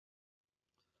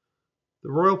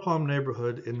The Royal Palm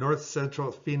neighborhood in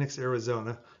north-central Phoenix,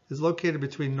 Arizona is located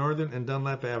between Northern and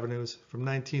Dunlap Avenues from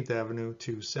 19th Avenue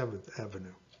to 7th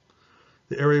Avenue.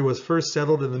 The area was first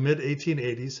settled in the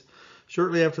mid-1880s,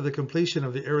 shortly after the completion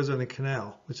of the Arizona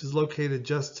Canal, which is located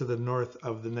just to the north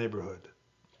of the neighborhood.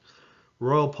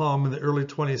 Royal Palm in the early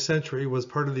 20th century was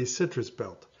part of the Citrus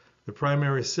Belt, the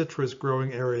primary citrus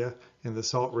growing area in the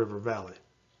Salt River Valley.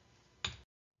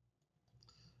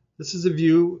 This is a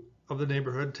view of the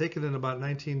neighborhood taken in about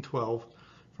 1912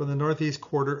 from the northeast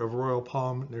quarter of Royal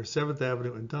Palm near 7th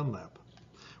Avenue and Dunlap.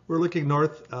 We're looking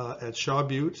north at Shaw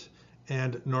Butte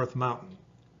and North Mountain.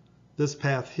 This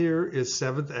path here is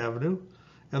 7th Avenue,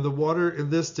 and the water in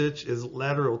this ditch is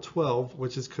lateral 12,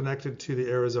 which is connected to the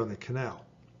Arizona Canal.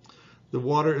 The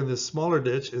water in this smaller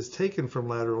ditch is taken from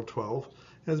lateral 12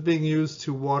 and is being used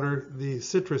to water the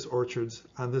citrus orchards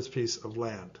on this piece of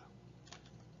land.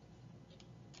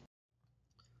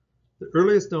 The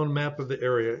earliest known map of the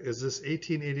area is this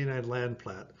 1889 land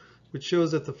plat, which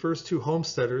shows that the first two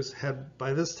homesteaders had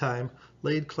by this time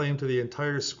laid claim to the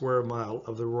entire square mile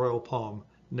of the Royal Palm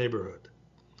neighborhood.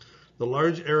 The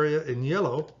large area in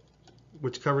yellow,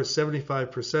 which covers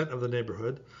 75% of the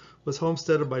neighborhood, was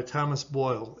homesteaded by Thomas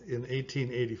Boyle in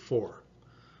 1884.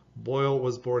 Boyle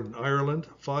was born in Ireland,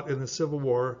 fought in the Civil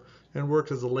War, and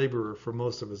worked as a laborer for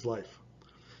most of his life.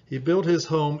 He built his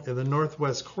home in the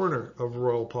northwest corner of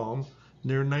Royal Palm,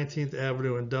 near 19th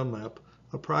Avenue and Dunlap,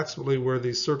 approximately where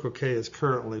the Circle K is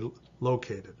currently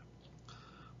located.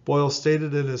 Boyle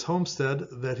stated in his homestead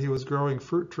that he was growing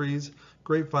fruit trees,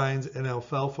 grapevines, and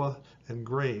alfalfa and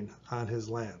grain on his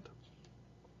land.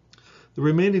 The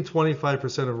remaining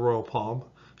 25% of Royal Palm,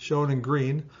 shown in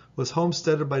green, was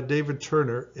homesteaded by David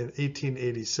Turner in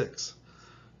 1886.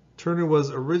 Turner was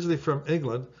originally from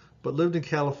England, but lived in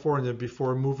California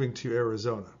before moving to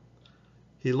Arizona.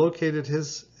 He located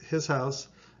his house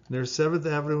near 7th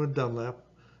Avenue and Dunlap,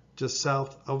 just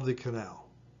south of the canal.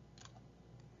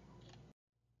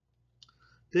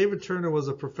 David Turner was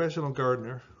a professional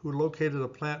gardener who located a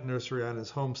plant nursery on his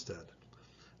homestead.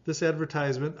 This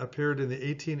advertisement appeared in the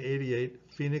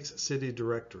 1888 Phoenix City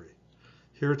Directory.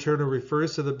 Here Turner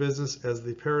refers to the business as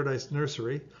the Paradise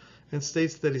Nursery and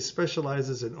states that he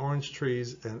specializes in orange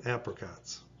trees and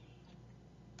apricots.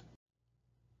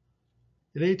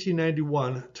 In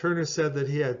 1891, Turner said that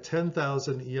he had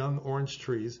 10,000 young orange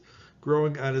trees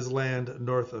growing on his land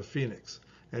north of Phoenix,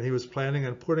 and he was planning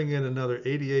on putting in another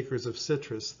 80 acres of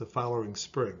citrus the following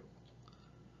spring.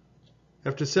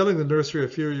 After selling the nursery a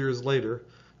few years later,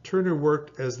 Turner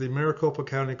worked as the Maricopa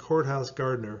County Courthouse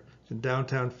gardener in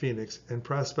downtown Phoenix and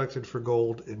prospected for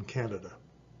gold in Canada.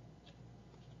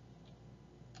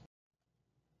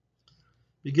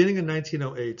 Beginning in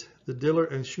 1908, the Diller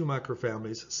and Schumacher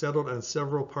families settled on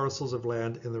several parcels of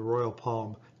land in the Royal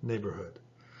Palm neighborhood.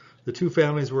 The two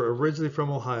families were originally from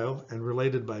Ohio and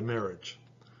related by marriage.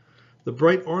 The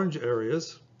bright orange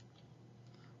areas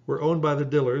were owned by the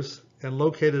Dillers and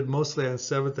located mostly on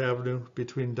 7th Avenue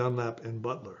between Dunlap and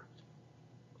Butler.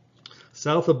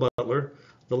 South of Butler,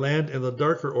 the land in the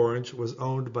darker orange was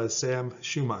owned by Sam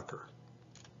Schumacher.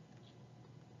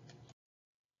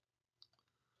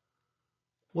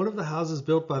 One of the houses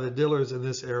built by the Dillers in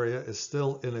this area is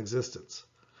still in existence.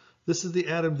 This is the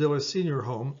Adam Diller Sr.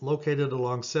 home located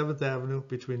along 7th Avenue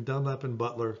between Dunlap and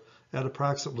Butler at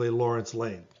approximately Lawrence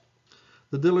Lane.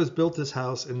 The Dillers built this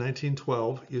house in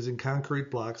 1912 using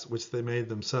concrete blocks which they made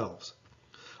themselves.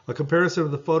 A comparison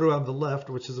of the photo on the left,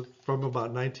 which is from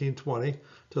about 1920,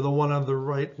 to the one on the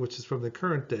right, which is from the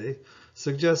current day,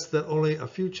 suggests that only a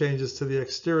few changes to the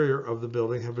exterior of the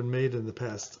building have been made in the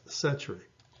past century.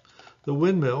 The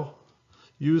windmill,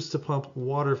 used to pump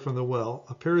water from the well,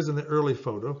 appears in the early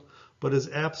photo, but is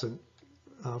absent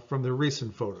from the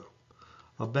recent photo.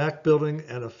 A back building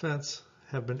and a fence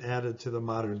have been added to the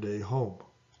modern-day home.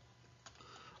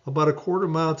 About a quarter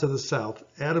mile to the south,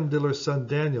 Adam Diller's son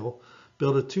Daniel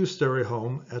built a two-story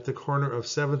home at the corner of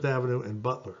 7th Avenue and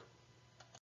Butler.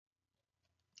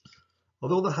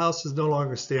 Although the house is no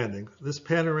longer standing, this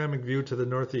panoramic view to the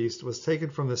northeast was taken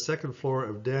from the second floor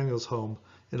of Daniel's home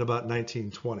in about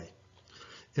 1920.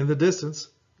 In the distance,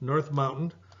 North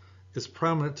Mountain is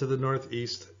prominent to the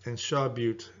northeast and Shaw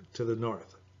Butte to the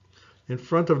north. In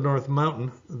front of North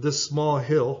Mountain, this small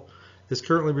hill is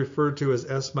currently referred to as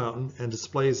S Mountain and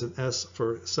displays an S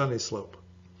for Sunny Slope.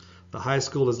 The high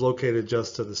school is located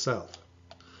just to the south.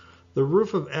 The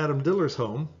roof of Adam Diller's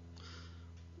home,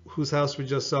 whose house we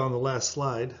just saw on the last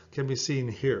slide, can be seen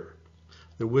here.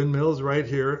 The windmill is right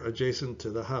here adjacent to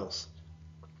the house.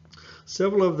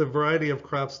 Several of the variety of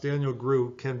crops Daniel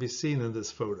grew can be seen in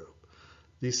this photo.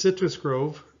 The citrus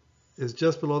grove is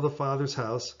just below the father's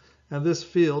house, and this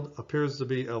field appears to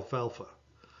be alfalfa.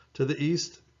 To the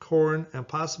east, corn and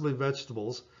possibly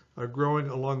vegetables are growing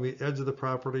along the edge of the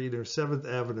property near 7th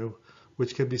Avenue,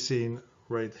 which can be seen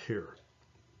right here.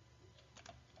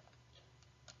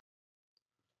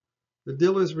 The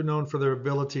Dillers were known for their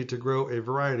ability to grow a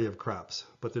variety of crops,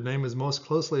 but their name is most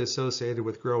closely associated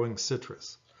with growing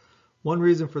citrus. One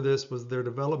reason for this was their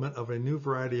development of a new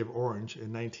variety of orange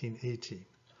in 1918.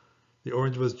 The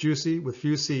orange was juicy with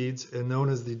few seeds and known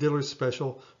as the Diller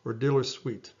Special or Diller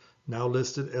Sweet, now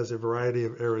listed as a variety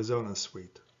of Arizona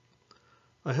Sweet.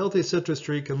 A healthy citrus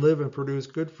tree can live and produce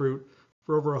good fruit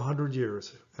for over 100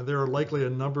 years, and there are likely a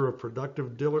number of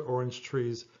productive Diller orange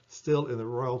trees still in the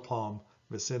Royal Palm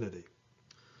vicinity.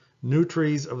 New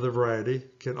trees of the variety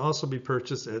can also be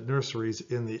purchased at nurseries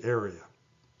in the area.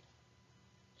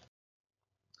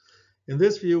 In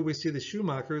this view, we see the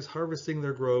Schumachers harvesting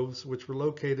their groves, which were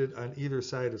located on either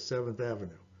side of 7th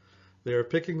Avenue. They are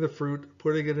picking the fruit,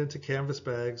 putting it into canvas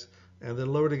bags, and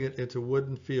then loading it into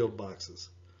wooden field boxes.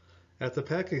 At the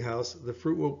packing house, the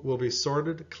fruit will be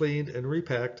sorted, cleaned, and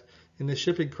repacked in the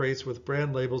shipping crates with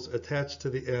brand labels attached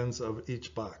to the ends of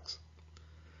each box.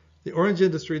 The orange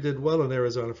industry did well in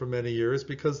Arizona for many years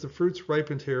because the fruits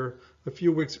ripened here a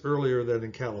few weeks earlier than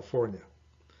in California.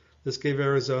 This gave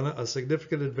Arizona a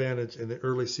significant advantage in the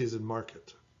early season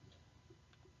market.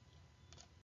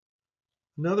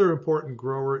 Another important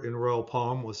grower in Royal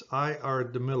Palm was I.R.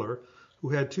 DeMiller, who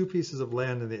had two pieces of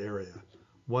land in the area,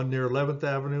 one near 11th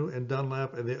Avenue and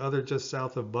Dunlap and the other just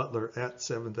south of Butler at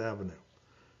 7th Avenue.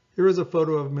 Here is a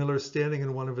photo of Miller standing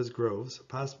in one of his groves,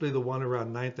 possibly the one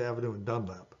around 9th Avenue and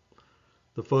Dunlap.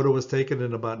 The photo was taken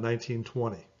in about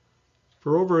 1920.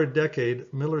 For over a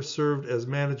decade, Miller served as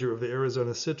manager of the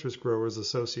Arizona Citrus Growers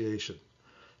Association.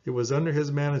 It was under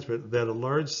his management that a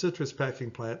large citrus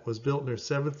packing plant was built near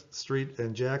 7th Street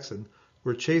and Jackson,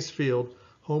 where Chase Field,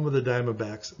 home of the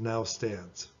Diamondbacks, now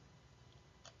stands.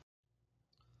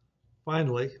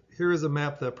 Finally, here is a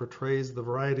map that portrays the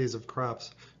varieties of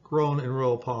crops grown in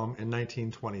Royal Palm in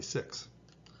 1926.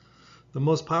 The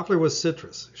most popular was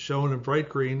citrus, shown in bright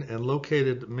green and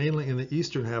located mainly in the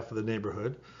eastern half of the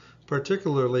neighborhood,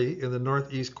 particularly in the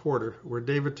northeast quarter where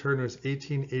David Turner's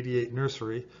 1888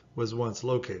 nursery was once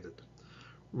located.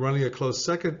 Running a close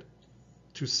second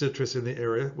to citrus in the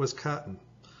area was cotton,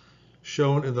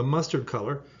 shown in the mustard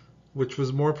color, which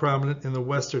was more prominent in the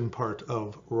western part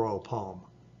of Royal Palm.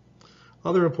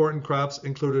 Other important crops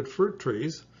included fruit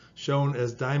trees, shown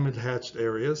as diamond-hatched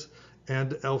areas,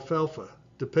 and alfalfa,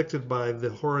 depicted by the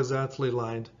horizontally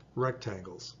lined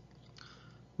rectangles.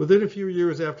 Within a few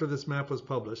years after this map was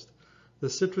published, the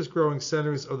citrus growing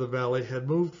centers of the valley had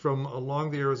moved from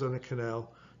along the Arizona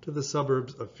Canal to the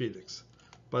suburbs of Phoenix.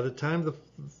 By the time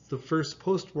the first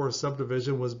post-war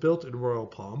subdivision was built in Royal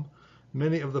Palm,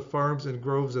 many of the farms and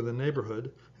groves in the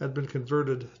neighborhood had been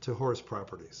converted to horse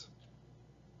properties.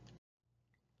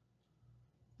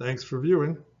 Thanks for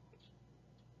viewing.